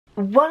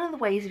One of the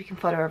ways we can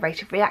follow a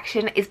rate of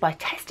reaction is by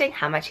testing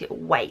how much it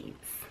weighs.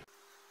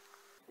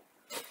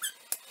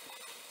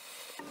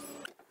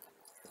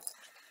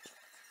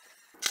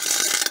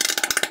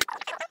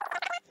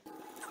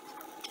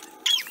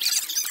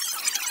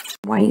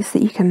 Ways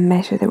that you can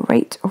measure the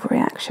rate of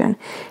reaction.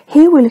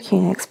 Here we're looking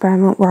at an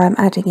experiment where I'm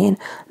adding in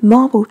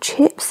marble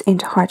chips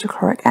into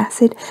hydrochloric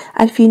acid,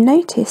 and if you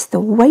notice, the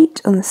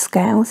weight on the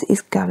scales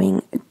is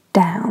going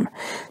down.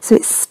 So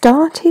it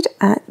started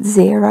at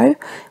 0.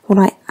 When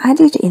I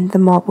added in the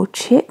marble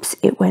chips,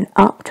 it went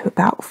up to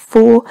about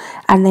 4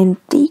 and then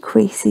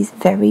decreases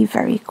very,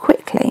 very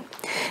quickly.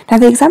 Now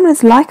the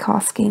examiners like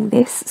asking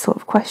this sort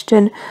of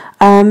question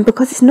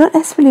because it's not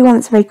necessarily one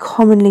that's very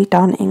commonly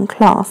done in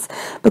class,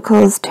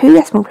 because 2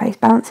 decimal place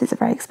balances are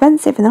very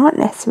expensive and there aren't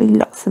necessarily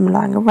lots of them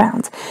lying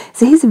around.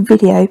 So here's a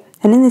video,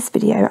 and in this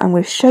video I'm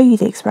going to show you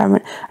the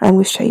experiment and I'm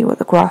going to show you what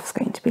the graph's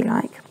going to be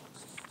like.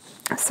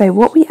 So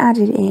what we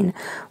added in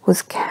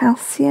was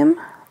calcium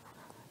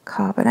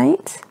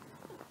carbonate,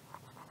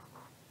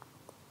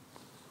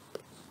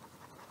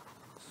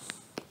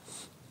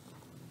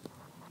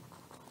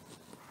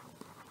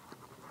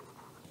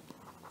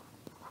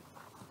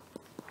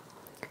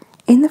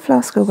 in the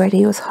flask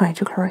already was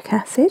hydrochloric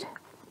acid,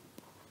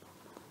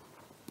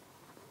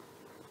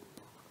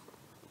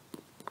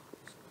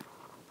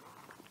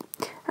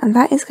 and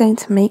that is going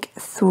to make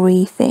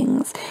 3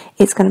 things.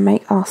 It's going to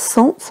make our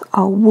salt,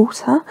 our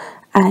water,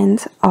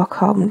 and our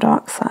carbon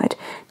dioxide.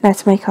 Now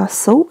to make our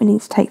salt, we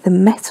need to take the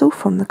metal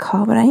from the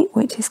carbonate,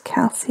 which is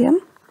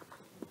calcium,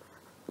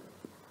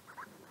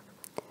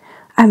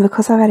 and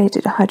because I've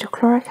added a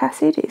hydrochloric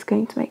acid, it's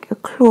going to make a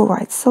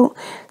chloride salt,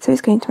 so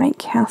it's going to make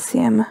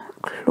calcium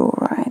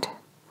chloride.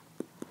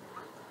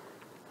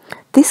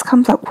 This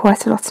comes up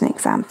quite a lot in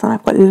exams, and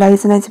I've got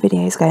loads and loads of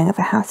videos going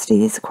over how to do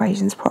these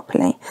equations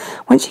properly.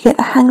 Once you get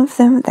the hang of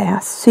them, they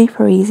are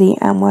super easy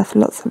and worth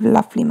lots of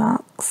lovely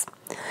marks.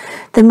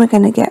 Then we're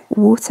going to get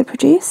water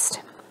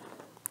produced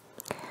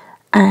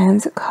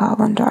and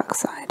carbon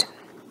dioxide.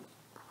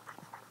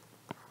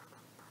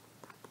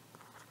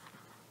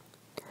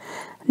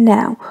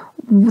 Now,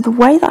 the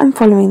way that I'm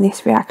following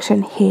this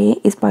reaction here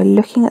is by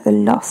looking at the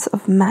loss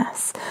of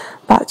mass,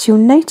 but you'll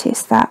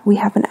notice that we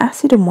have an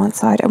acid on one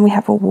side and we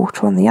have a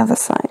water on the other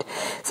side.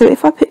 So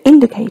if I put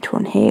indicator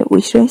on here,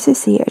 we should also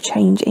see a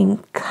change in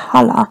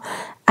colour.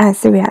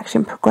 As the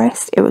reaction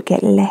progressed, it would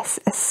get less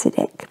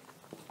acidic.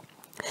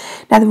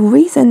 Now the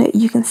reason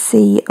you can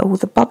see all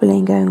the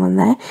bubbling going on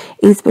there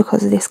is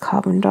because of this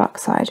carbon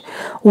dioxide.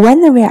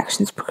 When the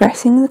reaction is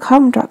progressing, the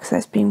carbon dioxide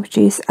is being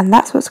produced, and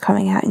that's what's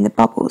coming out in the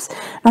bubbles.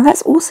 Now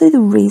that's also the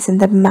reason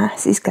the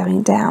mass is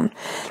going down.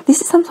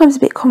 This is sometimes a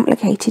bit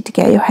complicated to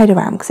get your head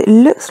around, because it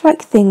looks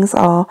like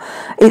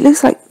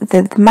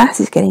the mass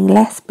is getting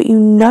less, but you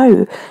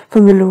know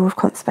from the law of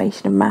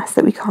conservation of mass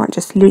that we can't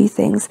just lose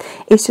things.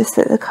 It's just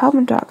that the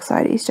carbon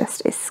dioxide is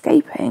just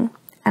escaping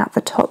out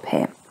the top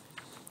here.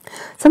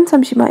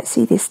 Sometimes you might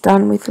see this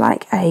done with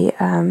like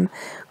a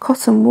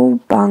cotton wool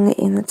bung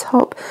in the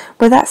top,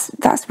 but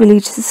that's really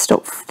just to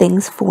stop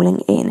things falling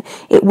in.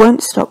 It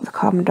won't stop the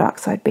carbon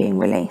dioxide being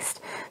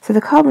released. So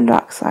the carbon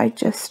dioxide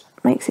just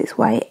makes its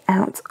way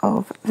out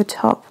of the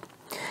top.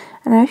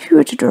 And now if you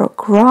were to draw a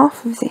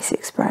graph of this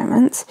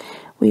experiment,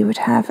 we would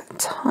have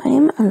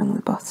time along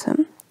the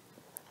bottom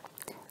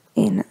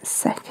in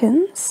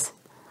seconds,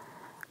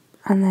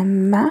 and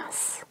then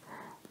mass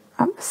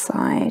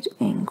upside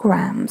in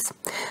grams,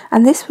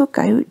 and this will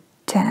go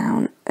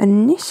down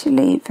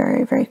initially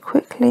very, very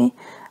quickly,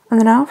 and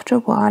then after a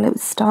while it would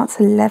start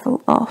to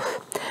level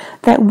off.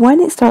 That when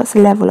it starts to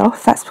level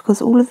off, that's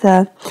because all of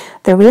the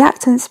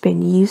reactants have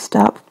been used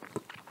up.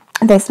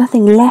 There's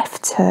nothing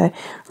left to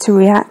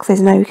react.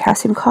 There's no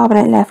calcium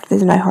carbonate left,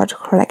 there's no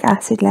hydrochloric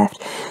acid left,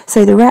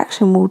 so the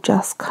reaction will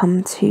just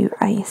come to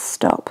a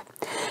stop.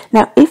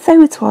 Now, if they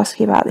were to ask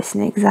you about this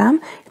in an exam,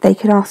 they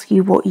could ask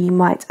you what you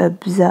might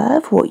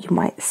observe, what you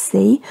might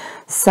see.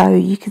 So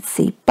you could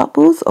see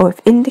bubbles, or if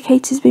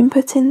indicators been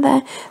put in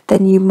there,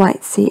 then you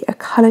might see a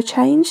colour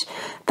change.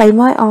 They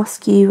might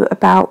ask you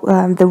about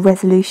the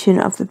resolution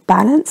of the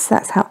balance.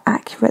 That's how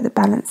accurate the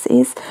balance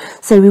is.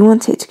 So we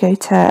want it to go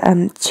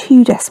to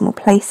 2 decimal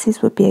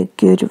places would be a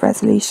good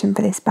resolution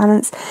for this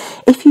balance.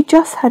 If you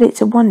just had it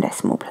to 1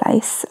 decimal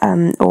place,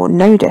 or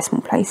no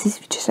decimal places,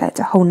 if you just had it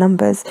to whole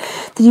numbers,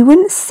 then you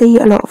wouldn't see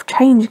a lot of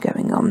change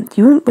going on.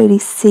 You wouldn't really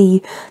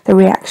see the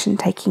reaction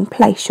taking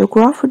place. Your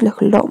graph would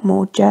look a lot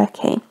more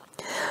jerky.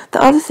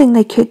 The other thing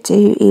they could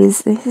do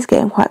is, this is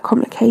getting quite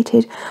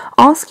complicated,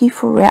 ask you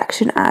for a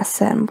reaction at a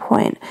certain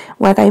point,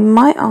 where they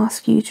might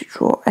ask you to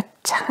draw a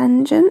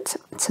tangent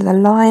to the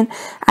line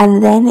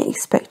and then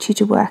expect you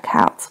to work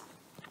out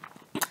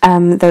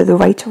the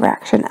rate of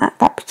reaction at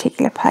that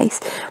particular place.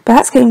 But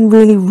that's getting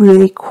really,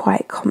 really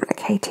quite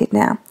complicated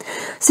now.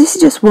 So this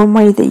is just one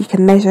way that you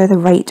can measure the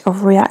rate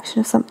of reaction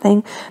of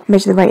something,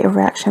 measure the rate of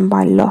reaction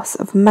by loss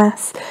of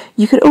mass.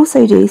 You could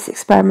also do this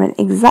experiment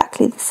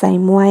exactly the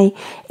same way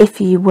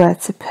if you were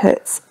to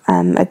put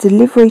a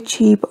delivery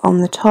tube on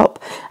the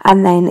top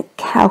and then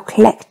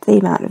calculate the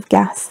amount of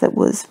gas that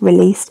was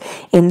released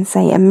in,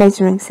 say, a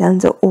measuring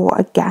cylinder or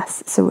a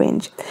gas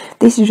syringe.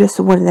 This is just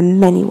one of the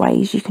many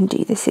ways you can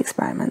do this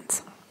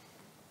experiment.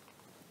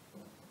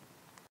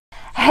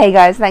 Hey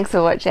guys, thanks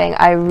for watching.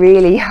 I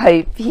really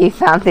hope you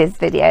found this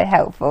video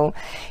helpful.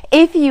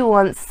 If you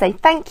want to say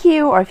thank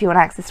you, or if you want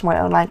access to my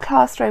online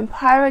classroom,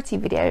 priority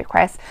video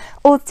requests,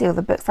 or to see all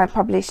the books I'm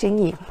publishing,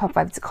 you can pop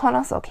over to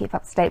Conos or keep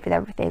up to date with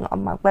everything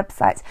on my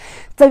website.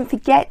 Don't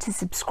forget to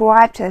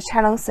subscribe to the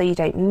channel so you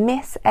don't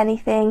miss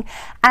anything,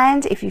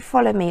 and if you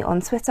follow me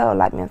on Twitter or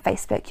like me on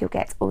Facebook, you'll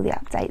get all the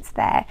updates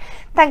there.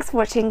 Thanks for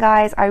watching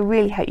guys. I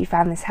really hope you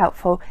found this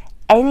helpful.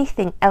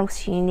 Anything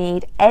else you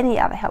need, any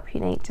other help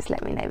you need, just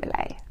let me know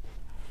below.